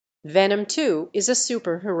Venom 2 is a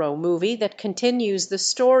superhero movie that continues the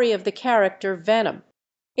story of the character Venom.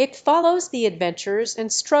 It follows the adventures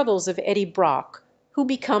and struggles of Eddie Brock, who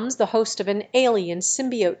becomes the host of an alien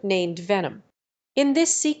symbiote named Venom. In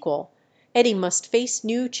this sequel, Eddie must face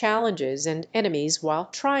new challenges and enemies while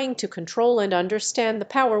trying to control and understand the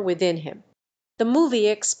power within him. The movie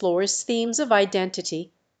explores themes of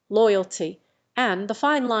identity, loyalty, and the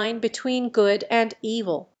fine line between good and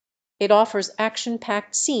evil. It offers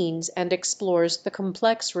action-packed scenes and explores the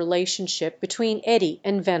complex relationship between Eddie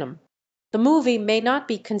and Venom. The movie may not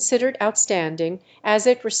be considered outstanding, as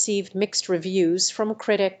it received mixed reviews from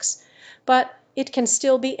critics, but it can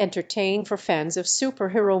still be entertaining for fans of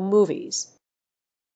superhero movies.